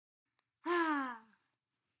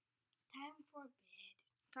for bed.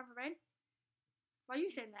 Time for bed? Why are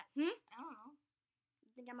you saying that? I don't know. You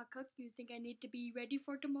think I'm a cook? You think I need to be ready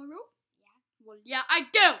for tomorrow? Yeah. Well, yeah, I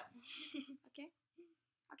do! Okay.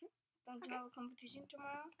 Don't you have a competition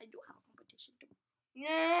tomorrow? I do have a competition tomorrow.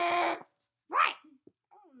 Nah. Why?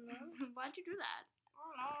 I don't know. Why'd you do that? I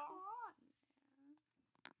don't know.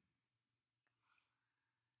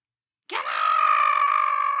 Come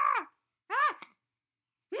on!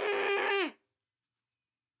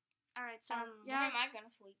 Alright, so, When am I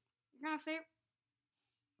gonna sleep? you're gonna sleep?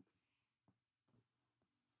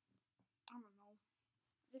 I don't know.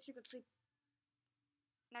 I guess you could sleep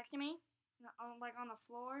next to me? Like on the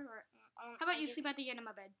floor? Or how about you sleep at the end of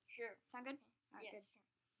my bed? Sure. Sound good? Alright, Yeah. good.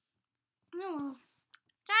 Oh, well.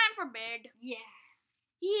 Time for bed. Yeah.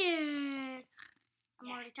 Yeah. I'm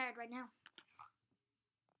Yeah. already tired right now.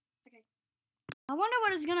 Okay. I wonder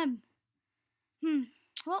what it's gonna...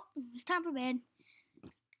 Well, it's time for bed.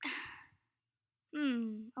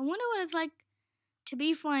 I wonder what it's like to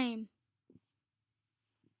be Flame.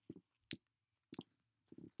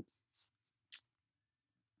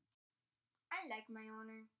 I like my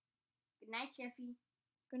owner. Good night, Cheffy.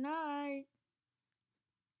 Good night.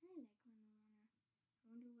 I like my owner. I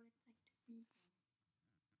wonder what it's like to be.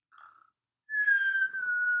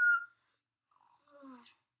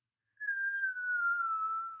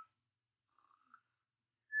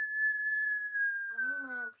 Why am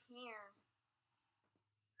I up here?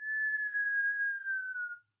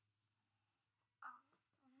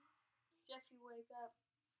 Cheffy, wake up.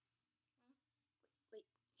 Wait,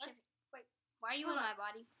 What? Cheffy, wait. Why are you Hold in on. my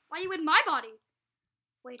body? Why are you in my body?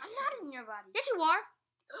 Wait a I'm second. not in your body. Yes, you are.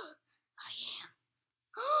 I am.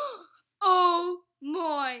 Oh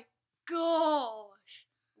my gosh.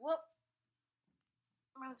 Whoop.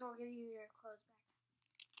 Might as well give you your clothes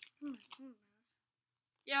back.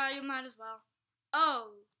 Yeah, you might as well.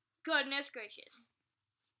 Oh, goodness gracious.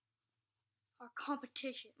 Our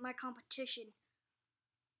competition. My competition.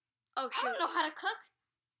 Oh, I shoot. don't know how to cook.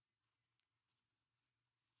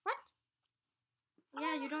 What?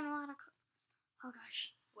 Yeah, you don't know how to cook. Oh,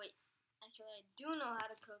 gosh. Wait, actually, I do know how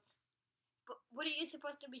to cook. But what are you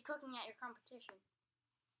supposed to be cooking at your competition?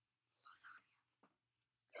 Lasagna.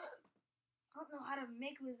 I don't know how to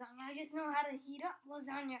make lasagna. I just know how to heat up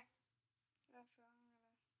lasagna.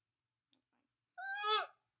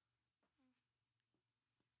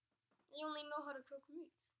 You only know how to cook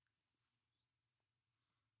meats.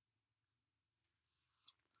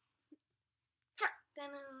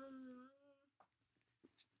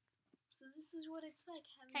 So this is what it's like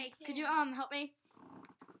having Hey, hair. could you help me?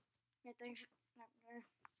 Yeah, thanks. Not there.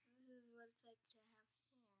 So this is what it's like to have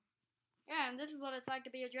hair. Yeah, and this is what it's like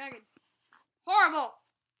to be a dragon. Horrible!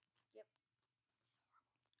 Yep.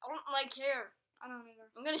 I don't like hair. I don't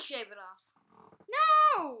either. I'm gonna shave it off.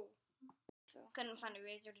 No! So, Couldn't find a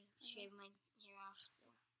razor to shave my hair off.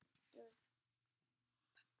 So.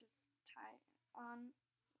 just tie it on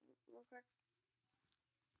real quick.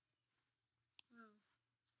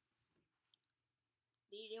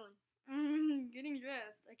 What are you doing? Getting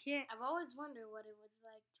dressed. I can't. I've always wondered what it was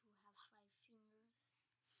like to have 5 fingers.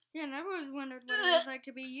 Yeah, I never was wondered what it was like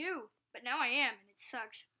to be you. But now I am, and it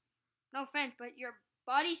sucks. No offense, but your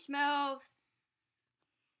body smells.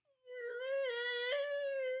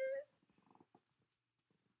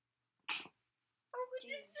 How could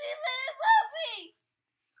you say that about me?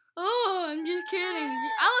 Oh, I'm just kidding.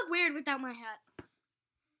 I look weird without my hat.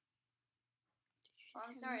 Oh,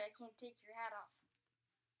 I'm sorry, I can't take your hat off.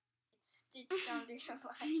 It's stitched onto your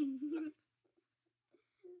body.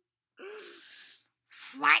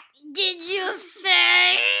 What did you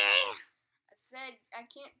say? I said I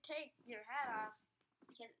can't take your hat off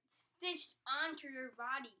because it's stitched onto your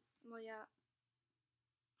body. Well, yeah.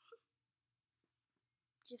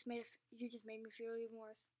 You just made me feel even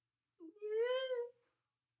worse.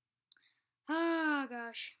 Oh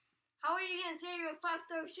gosh. How are you gonna say you're a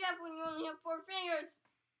 5-star chef when you only have 4 fingers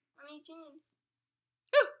on each hand?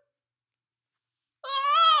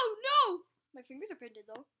 Oh no! My fingers are printed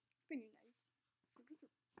though. Pretty nice.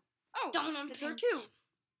 Oh, Don't there are unpin 2. them.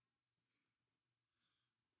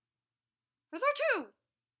 There are 2.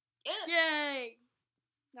 Yeah. Yay!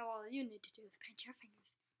 Now all you need to do is paint your fingers.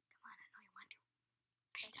 Come on, I know you want to.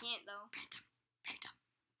 I can't though. Paint them. Paint them.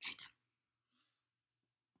 Paint them.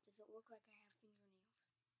 Does it look like I have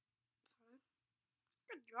fingernails?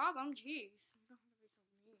 Good job, I'm jeez. You don't have to be so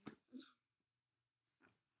mean.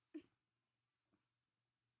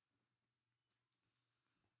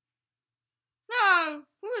 No!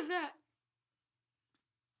 Who was that?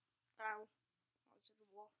 Ow. That was just a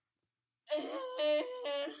wall.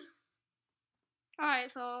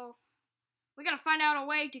 Alright, so we gotta find out a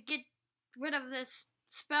way to get rid of this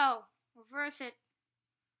spell. Reverse it.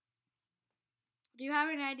 Do you have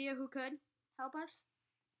any idea who could help us?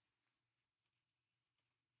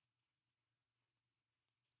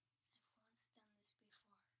 I've once done this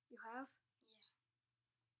before. You have? Yeah.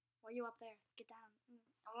 Why are you up there? Get down.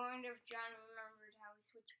 I wonder if John remembered how he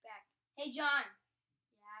switched back. Hey, John.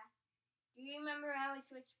 Yeah? Do you remember how he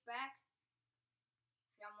switched back?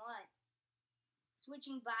 From what?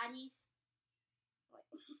 Switching bodies? What?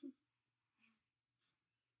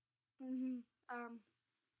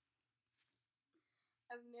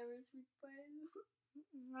 I've never switched bodies.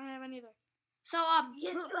 I haven't either. So,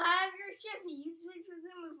 Yes, you have your Cheffy. You switched with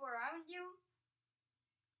him before, haven't you?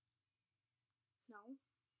 No.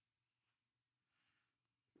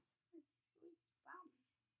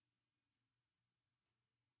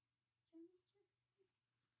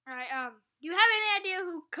 Alright, do you have any idea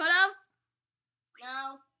who could have?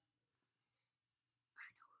 No. I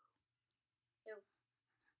know who.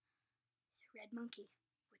 It's a red monkey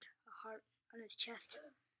with a heart on his chest.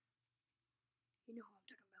 You know who I'm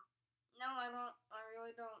talking about. No, I don't. I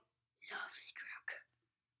really don't. Love struck.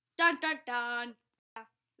 Dun dun dun.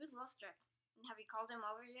 Who's Love Struck? And have you called him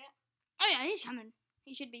over yet? Oh yeah, he's coming.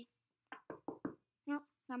 He should be. No,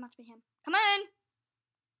 that must be him. Come on.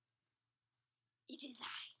 It is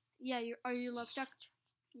I. Yeah, are you love struck?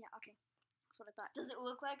 Yeah, okay. That's what I thought. Does it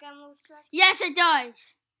look like I'm Love Struck? Yes, it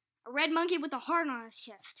does. A red monkey with a heart on his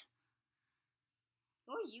chest.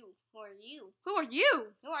 Who are you? Who are you? Who are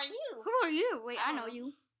you? Who are you? Who are you? Wait, I know know.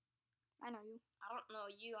 you. I know you. I don't know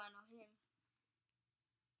you. I know him.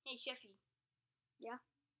 Hey, Cheffy. Yeah?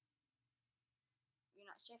 You're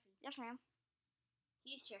not Cheffy. Yes, ma'am.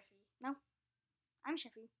 He's Cheffy. No. I'm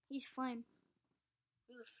Cheffy. He's Flame.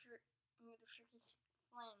 Who the frick is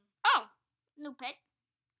Flame? Oh! New pet.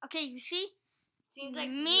 Okay, you see? Seems like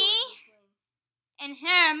Me? you would be Flame. And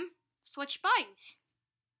him switch bodies.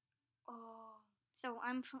 Oh. So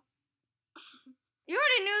I'm You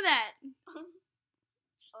already knew that.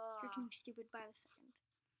 Freaking stupid by the second.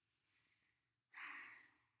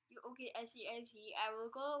 Okay, I see. I will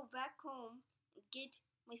go back home and get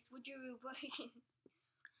my switcheroo version.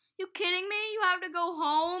 You kidding me? You have to go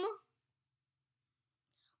home?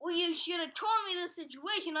 Well, you should have told me the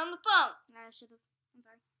situation on the phone. I should have. I'm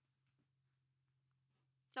sorry.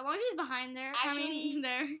 So while he's behind there, Actually-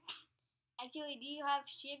 there. Actually, do you have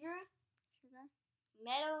sugar? Sugar?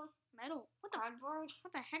 Metal? Metal? What the Cardboard?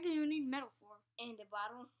 What the heck do you need metal for? And a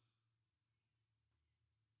bottle?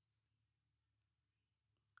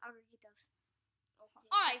 I'll go get those. Okay.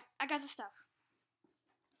 Alright, I got the stuff.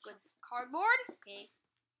 Good. So, cardboard, Okay.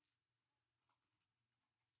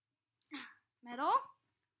 metal,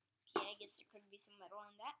 Okay, I guess there could be some metal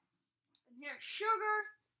in that. and here's sugar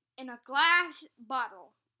in a glass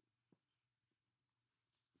bottle.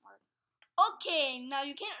 Okay, now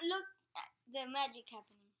you can't look at the magic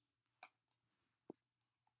happening.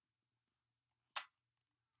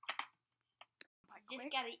 You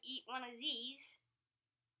just gotta eat one of these.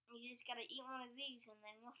 You just gotta eat one of these and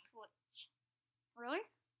then you'll switch. Really?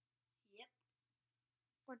 Yep.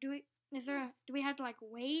 Or do we have to like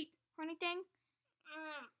wait or anything?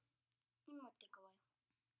 It might take a while.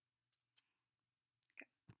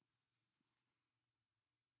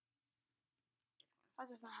 That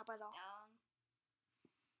does not help at all. Down.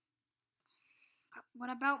 What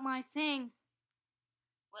about my thing?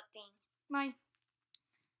 What thing? My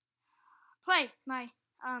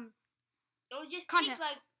It'll just Contest. take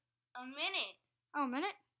like a minute. Oh, a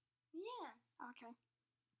minute? Yeah. Okay.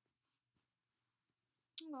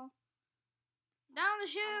 Well. Down the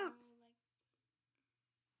chute!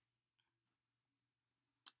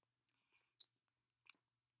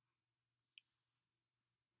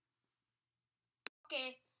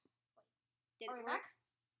 Okay. Did Are it we work? back?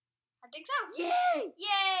 I think so. Yay!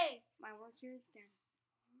 Yay! My work here is done.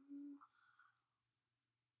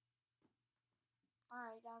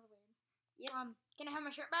 Alright, that was weird. Yep. Can I have my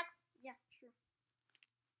shirt back? Yeah, sure.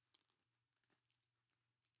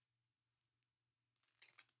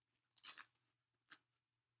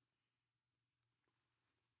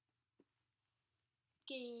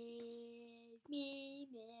 Give me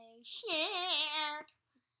the shirt.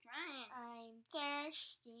 Trying. I'm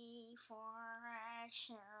thirsty for a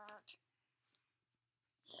shirt.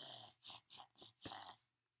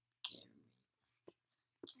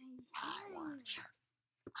 I want a shirt.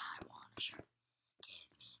 I want a shirt. Give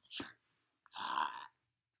me the shirt. I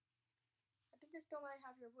think I still might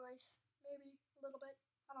have your voice. Maybe a little bit.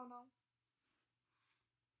 I don't know.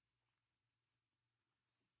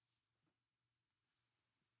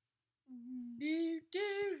 Do,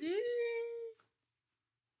 do, do.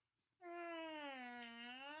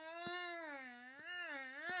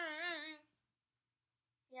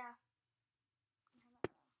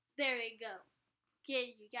 There you go.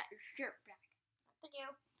 Kid, you got your shirt back. Thank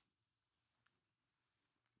you.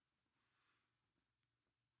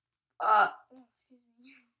 Oh, excuse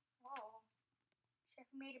me. Oh. Chef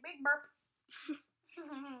made a big burp.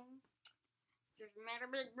 Just made a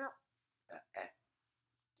big burp.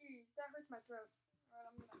 Jeez, that hurts my throat.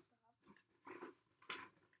 Alright, I'm gonna stop.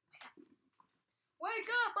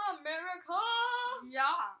 Wake up, America!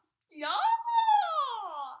 Yeah. Yeah!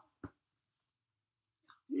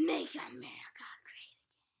 Make America great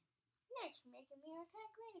again. Let's make America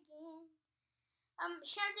great again.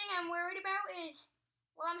 Something I'm worried about is,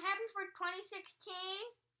 well, I'm happy for 2016,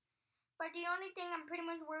 but the only thing I'm pretty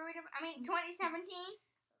much worried about, 2017. So silly.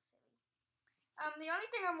 The only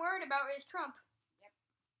thing I'm worried about is Trump. Yep.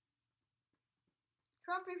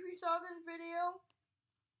 Trump, if you saw this video,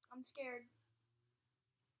 I'm scared.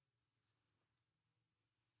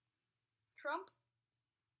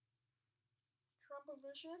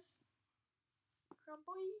 Trumpalicious.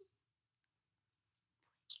 Trumpy.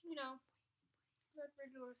 You know, that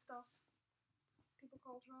regular stuff people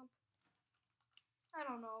call Trump. I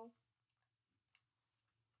don't know.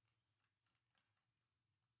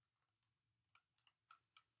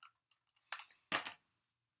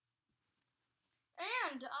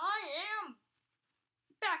 And I am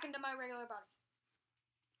back into my regular body.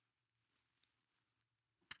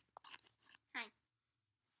 Hi.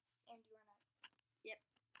 And you are not. Yep.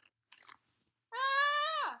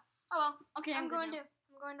 Ah! Oh well. Okay, I'm going to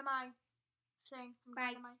my thing.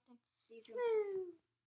 Bye. Going to my thing. See you soon.